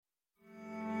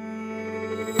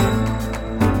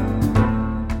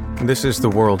This is The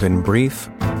World in Brief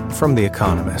from The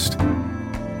Economist.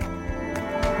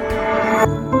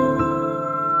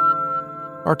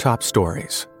 Our top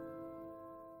stories.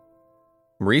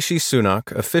 Rishi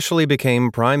Sunak officially became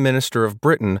Prime Minister of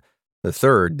Britain, the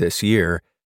third this year,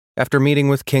 after meeting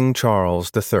with King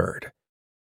Charles III.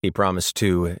 He promised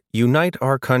to unite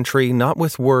our country not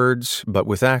with words but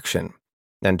with action,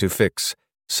 and to fix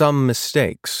some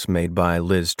mistakes made by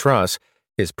Liz Truss,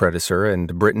 his predecessor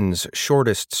and Britain's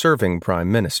shortest-serving Prime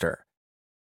Minister.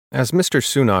 As Mr.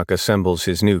 Sunak assembles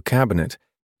his new cabinet,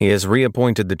 he has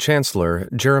reappointed the Chancellor,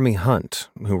 Jeremy Hunt,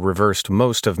 who reversed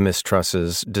most of Miss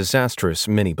Truss's disastrous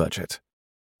mini-budget.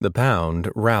 The pound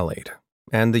rallied,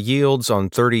 and the yields on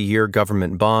 30-year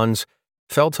government bonds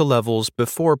fell to levels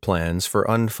before plans for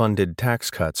unfunded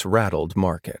tax cuts rattled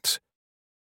markets.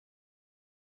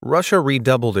 Russia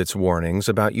redoubled its warnings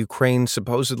about Ukraine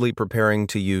supposedly preparing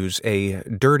to use a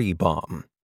dirty bomb,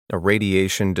 a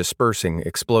radiation-dispersing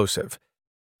explosive,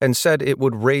 and said it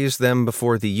would raise them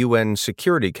before the UN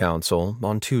Security Council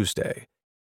on Tuesday.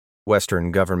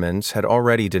 Western governments had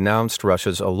already denounced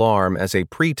Russia's alarm as a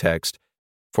pretext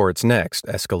for its next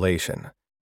escalation.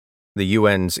 The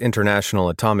UN's International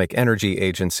Atomic Energy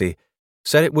Agency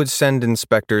said it would send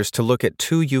inspectors to look at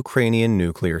 2 Ukrainian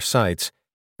nuclear sites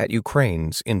at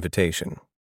Ukraine's invitation.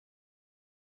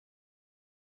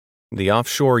 The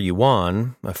offshore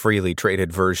yuan, a freely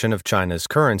traded version of China's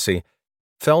currency,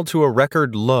 fell to a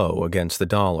record low against the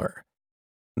dollar.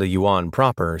 The yuan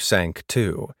proper sank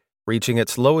too, reaching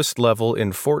its lowest level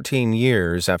in 14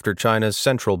 years after China's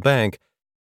central bank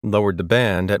lowered the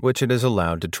band at which it is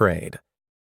allowed to trade.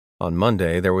 On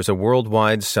Monday, there was a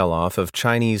worldwide sell-off of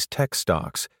Chinese tech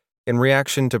stocks in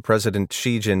reaction to President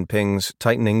Xi Jinping's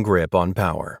tightening grip on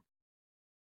power.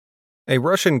 A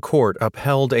Russian court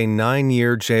upheld a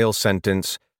 9-year jail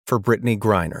sentence for Brittney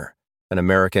Griner, an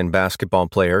American basketball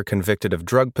player convicted of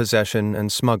drug possession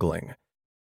and smuggling.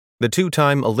 The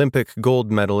 2-time Olympic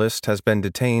gold medalist has been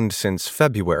detained since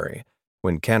February,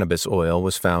 when cannabis oil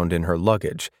was found in her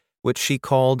luggage, which she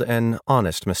called an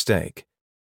honest mistake.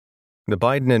 The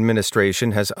Biden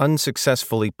administration has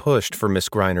unsuccessfully pushed for Ms.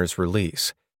 Griner's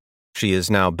release. She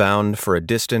is now bound for a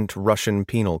distant Russian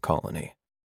penal colony.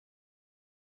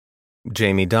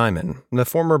 Jamie Dimon, the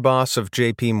former boss of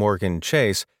J.P. Morgan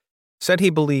Chase, said he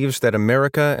believes that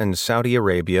America and Saudi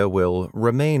Arabia will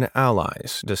remain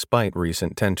allies despite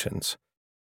recent tensions.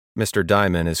 Mr.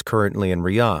 Dimon is currently in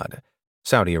Riyadh,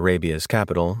 Saudi Arabia's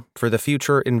capital, for the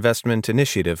Future Investment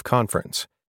Initiative conference.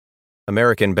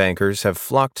 American bankers have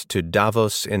flocked to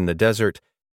Davos in the desert,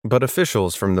 but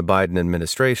officials from the Biden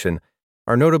administration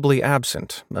are notably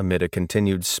absent amid a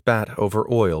continued spat over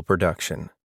oil production.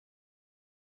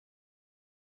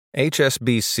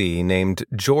 HSBC named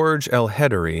George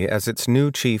Elhedery as its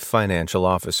new chief financial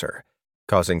officer,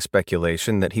 causing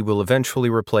speculation that he will eventually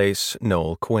replace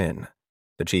Noel Quinn,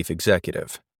 the chief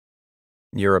executive.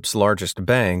 Europe's largest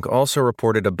bank also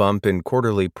reported a bump in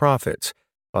quarterly profits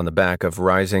on the back of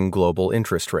rising global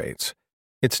interest rates.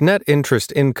 Its net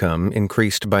interest income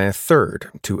increased by a third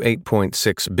to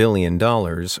 $8.6 billion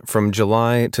from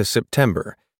July to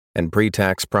September, and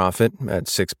pre-tax profit at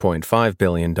 $6.5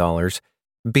 billion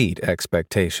beat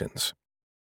expectations.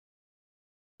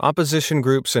 Opposition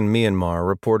groups in Myanmar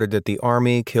reported that the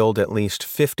army killed at least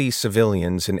 50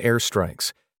 civilians in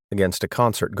airstrikes against a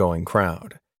concert-going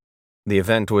crowd. The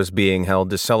event was being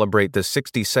held to celebrate the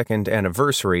 62nd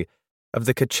anniversary of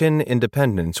the Kachin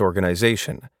Independence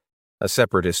Organization, a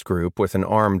separatist group with an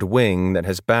armed wing that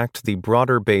has backed the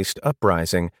broader-based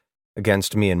uprising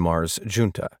against Myanmar's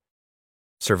junta.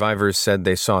 Survivors said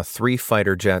they saw 3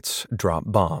 fighter jets drop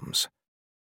bombs.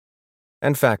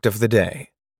 And fact of the day: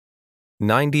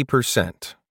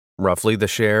 90%, roughly the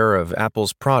share of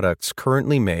Apple's products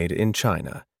currently made in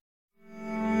China.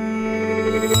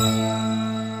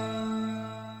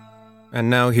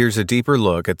 And now here's a deeper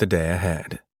look at the day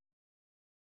ahead.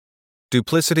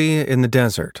 Duplicity in the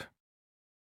desert.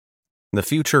 The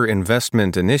Future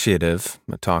Investment Initiative,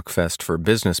 a talkfest for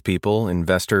business people,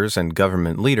 investors, and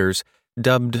government leaders,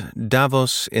 dubbed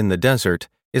Davos in the Desert,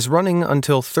 is running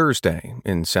until Thursday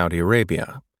in Saudi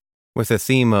Arabia, with a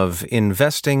theme of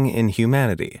investing in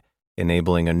humanity,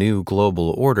 enabling a new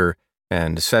global order,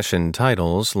 and session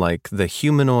titles like The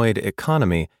Humanoid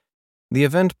Economy. The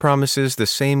event promises the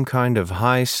same kind of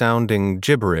high-sounding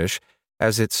gibberish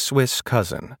as its Swiss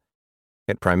cousin.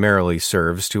 It primarily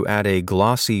serves to add a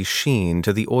glossy sheen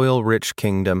to the oil-rich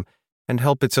kingdom and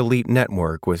help its elite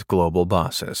network with global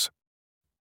bosses.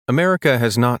 America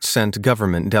has not sent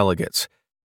government delegates.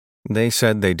 They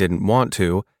said they didn't want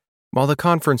to, while the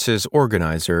conference's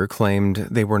organizer claimed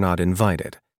they were not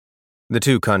invited. The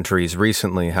two countries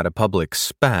recently had a public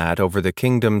spat over the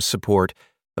kingdom's support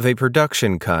of a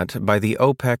production cut by the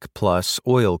OPEC Plus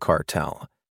oil cartel,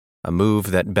 a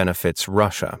move that benefits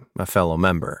Russia, a fellow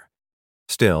member.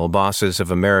 Still, bosses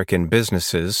of American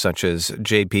businesses such as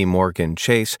J.P. Morgan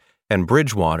Chase and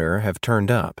Bridgewater have turned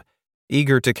up,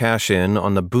 eager to cash in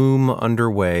on the boom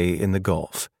underway in the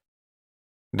Gulf.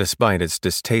 Despite its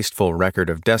distasteful record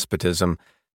of despotism,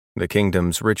 the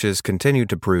kingdom's riches continue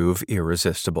to prove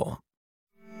irresistible.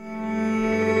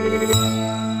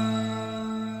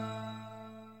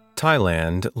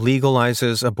 Thailand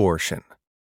legalizes abortion.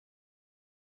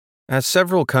 As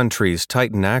several countries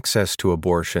tighten access to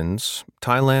abortions,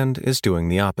 Thailand is doing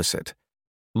the opposite,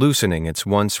 loosening its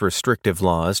once restrictive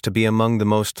laws to be among the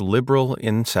most liberal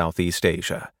in Southeast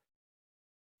Asia.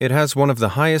 It has one of the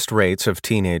highest rates of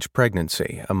teenage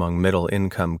pregnancy among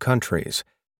middle-income countries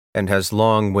and has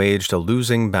long waged a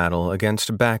losing battle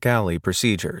against back-alley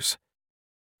procedures.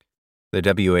 The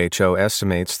WHO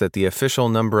estimates that the official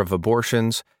number of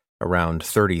abortions, around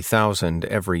 30,000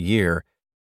 every year,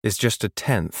 is just a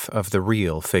tenth of the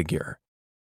real figure.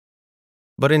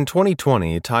 But in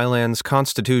 2020, Thailand's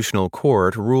constitutional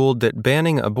court ruled that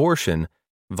banning abortion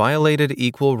violated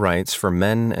equal rights for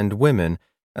men and women,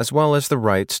 as well as the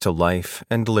rights to life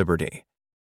and liberty.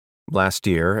 Last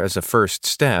year, as a first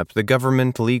step, the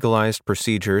government legalized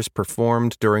procedures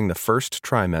performed during the first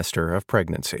trimester of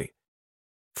pregnancy.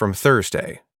 From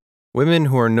Thursday, women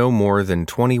who are no more than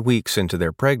 20 weeks into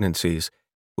their pregnancies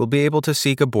will be able to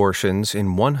seek abortions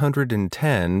in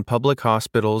 110 public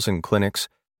hospitals and clinics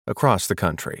across the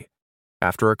country,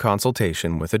 after a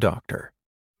consultation with a doctor.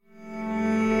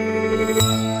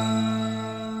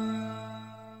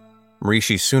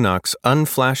 Rishi Sunak's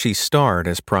unflashy start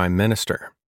as Prime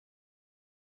Minister.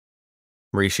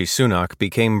 Rishi Sunak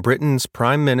became Britain's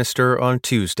Prime Minister on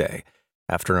Tuesday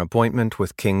after an appointment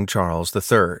with King Charles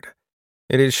III.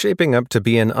 It is shaping up to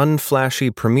be an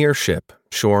unflashy premiership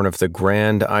shorn of the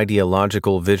grand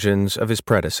ideological visions of his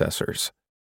predecessors.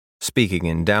 Speaking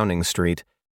in Downing Street,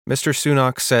 Mr.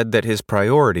 Sunak said that his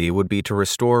priority would be to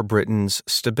restore Britain's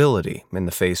stability in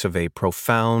the face of a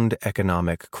profound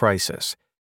economic crisis.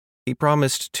 He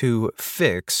promised to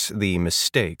fix the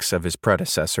mistakes of his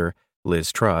predecessor,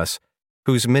 Liz Truss,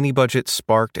 whose mini-budget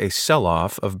sparked a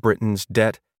sell-off of Britain's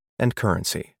debt and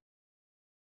currency.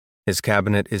 His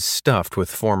cabinet is stuffed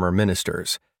with former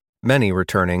ministers, many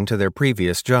returning to their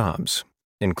previous jobs,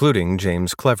 including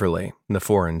James Cleverly, the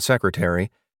Foreign Secretary,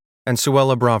 and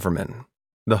Suella Braverman,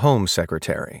 the Home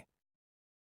Secretary.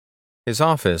 His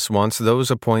office wants those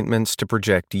appointments to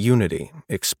project unity,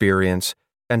 experience,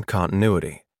 and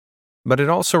continuity. But it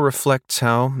also reflects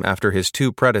how, after his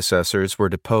two predecessors were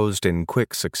deposed in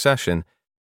quick succession,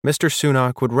 Mr.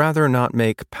 Sunak would rather not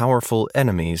make powerful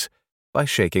enemies by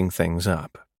shaking things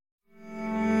up.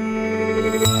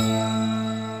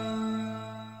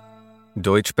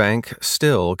 Deutsche Bank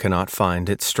still cannot find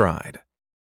its stride.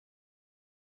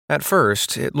 At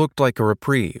first, it looked like a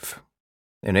reprieve.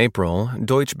 In April,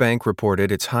 Deutsche Bank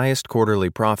reported its highest quarterly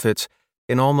profits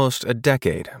in almost a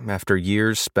decade after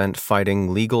years spent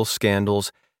fighting legal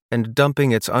scandals and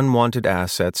dumping its unwanted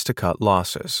assets to cut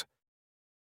losses.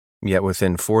 Yet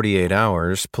within 48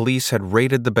 hours, police had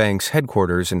raided the bank's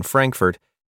headquarters in Frankfurt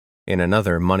in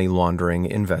another money laundering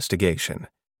investigation.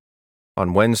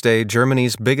 On Wednesday,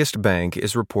 Germany's biggest bank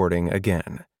is reporting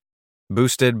again.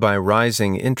 Boosted by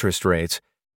rising interest rates,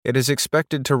 it is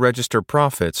expected to register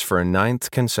profits for a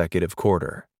ninth consecutive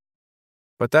quarter.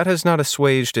 But that has not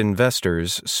assuaged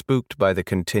investors spooked by the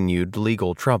continued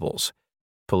legal troubles.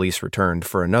 Police returned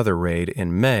for another raid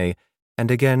in May and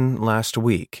again last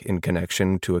week in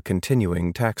connection to a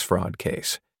continuing tax fraud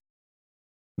case.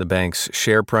 The bank's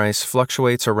share price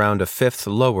fluctuates around a fifth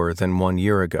lower than 1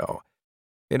 year ago.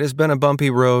 It has been a bumpy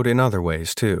road in other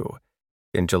ways, too.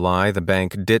 In July, the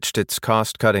bank ditched its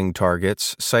cost-cutting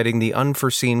targets, citing the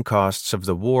unforeseen costs of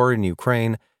the war in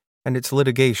Ukraine and its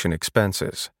litigation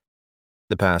expenses.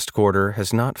 The past quarter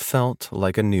has not felt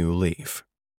like a new leaf.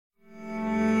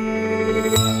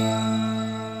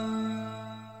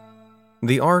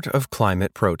 The art of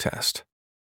climate protest.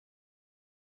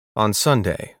 On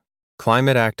Sunday,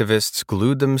 climate activists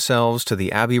glued themselves to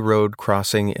the Abbey Road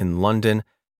crossing in London,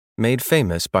 made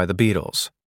famous by the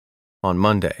Beatles. On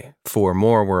Monday, 4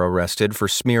 more were arrested for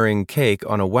smearing cake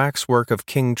on a waxwork of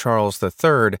King Charles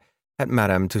III at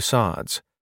Madame Tussauds.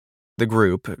 The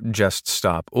group, Just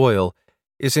Stop Oil,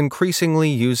 is increasingly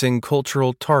using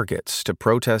cultural targets to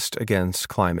protest against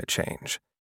climate change.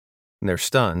 Their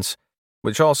stunts,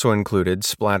 which also included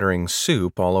splattering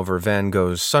soup all over Van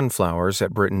Gogh's sunflowers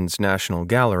at Britain's National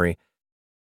Gallery,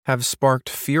 have sparked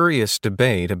furious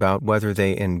debate about whether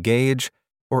they engage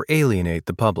or alienate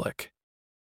the public.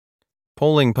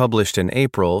 Polling published in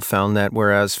April found that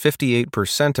whereas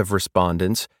 58% of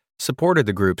respondents supported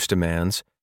the group's demands,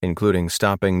 including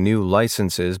stopping new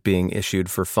licenses being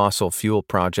issued for fossil fuel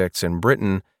projects in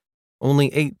Britain, only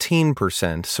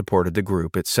 18% supported the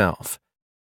group itself.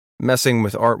 Messing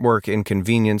with artwork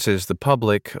inconveniences the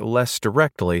public less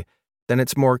directly than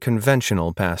its more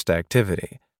conventional past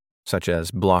activity, such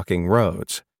as blocking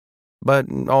roads, but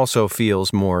also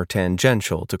feels more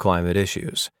tangential to climate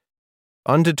issues.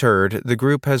 Undeterred, the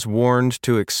group has warned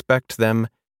to expect them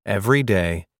every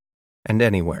day and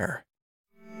anywhere.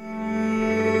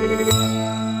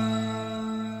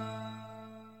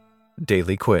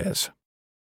 Daily Quiz.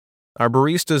 Our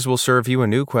baristas will serve you a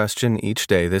new question each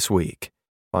day this week.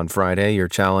 On Friday, your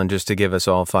challenge is to give us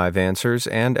all 5 answers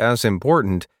and, as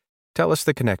important, tell us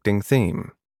the connecting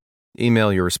theme.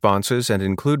 Email your responses and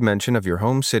include mention of your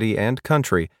home city and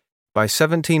country by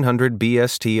 1700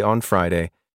 BST on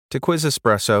Friday to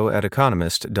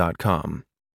quizespresso@economist.com.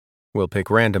 We'll pick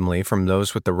randomly from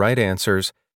those with the right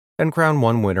answers and crown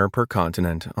one winner per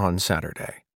continent on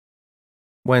Saturday.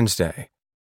 Wednesday.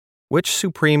 Which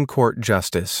Supreme Court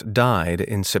justice died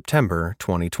in September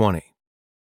 2020?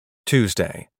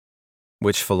 Tuesday.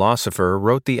 Which philosopher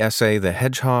wrote the essay The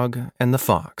Hedgehog and the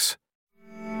Fox?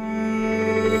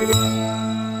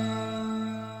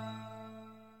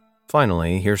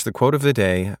 Finally, here's the quote of the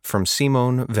day from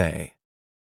Simone Weil.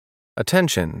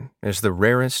 Attention is the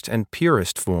rarest and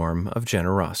purest form of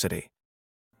generosity.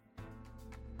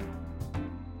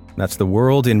 That's the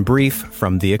world in brief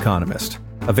from The Economist.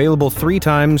 Available 3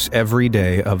 times every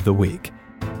day of the week.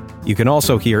 You can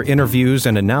also hear interviews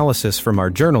and analysis from our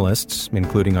journalists,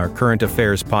 including our current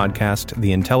affairs podcast,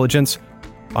 The Intelligence,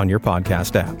 on your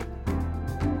podcast app.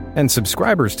 And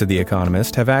subscribers to The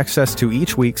Economist have access to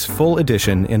each week's full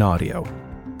edition in audio.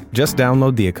 Just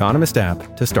download the Economist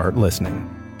app to start listening.